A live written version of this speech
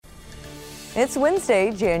It's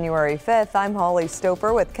Wednesday, January 5th. I'm Holly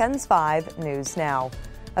Stouffer with KENS 5 News Now.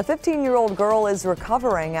 A 15-year-old girl is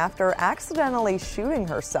recovering after accidentally shooting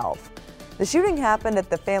herself. The shooting happened at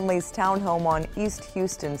the family's townhome on East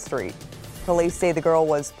Houston Street. Police say the girl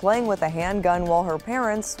was playing with a handgun while her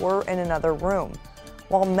parents were in another room.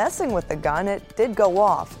 While messing with the gun, it did go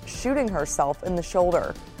off, shooting herself in the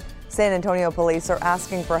shoulder. San Antonio police are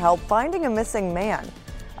asking for help finding a missing man.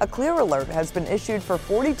 A clear alert has been issued for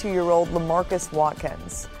 42-year-old LaMarcus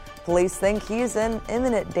Watkins. Police think he's in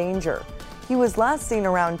imminent danger. He was last seen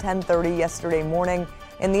around 10:30 yesterday morning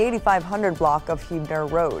in the 8500 block of Huebner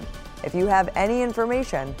Road. If you have any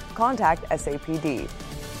information, contact SAPD.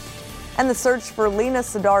 And the search for Lina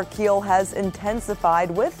Sardar Khil has intensified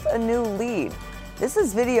with a new lead. This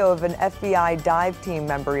is video of an FBI dive team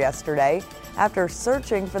member yesterday after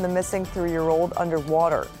searching for the missing 3-year-old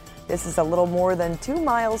underwater. This is a little more than 2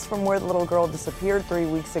 miles from where the little girl disappeared 3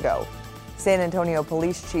 weeks ago. San Antonio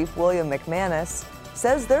Police Chief William McManus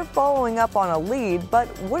says they're following up on a lead but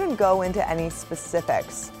wouldn't go into any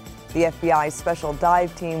specifics. The FBI Special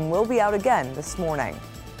Dive Team will be out again this morning.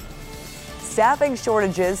 Staffing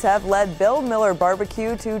shortages have led Bill Miller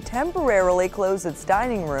Barbecue to temporarily close its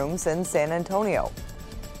dining rooms in San Antonio.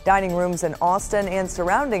 Dining rooms in Austin and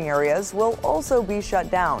surrounding areas will also be shut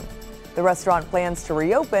down. The restaurant plans to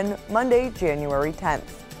reopen Monday, January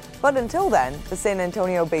 10th. But until then, the San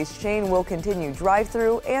Antonio-based chain will continue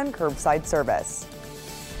drive-through and curbside service.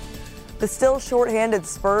 The still shorthanded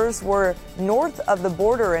Spurs were north of the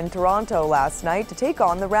border in Toronto last night to take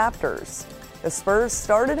on the Raptors. The Spurs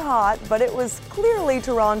started hot, but it was clearly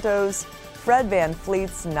Toronto's Fred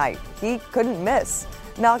VanVleet's night. He couldn't miss,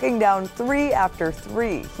 knocking down 3 after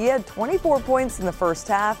 3. He had 24 points in the first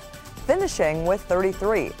half, finishing with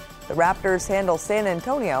 33. The Raptors handle San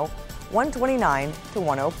Antonio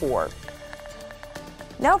 129-104.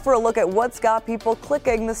 Now for a look at what's got people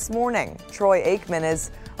clicking this morning. Troy Aikman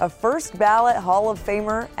is a first ballot Hall of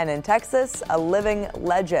Famer and in Texas, a living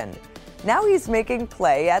legend. Now he's making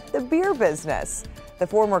play at the beer business. The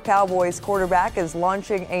former Cowboys quarterback is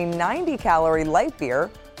launching a 90-calorie light beer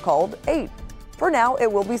called 8. For now, it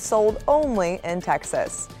will be sold only in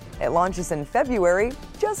Texas. It launches in February,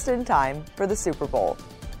 just in time for the Super Bowl.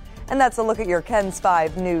 And that's a look at your KENS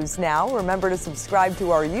 5 News Now. Remember to subscribe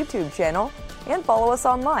to our YouTube channel and follow us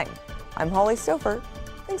online. I'm Holly Stouffer.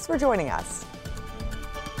 Thanks for joining us.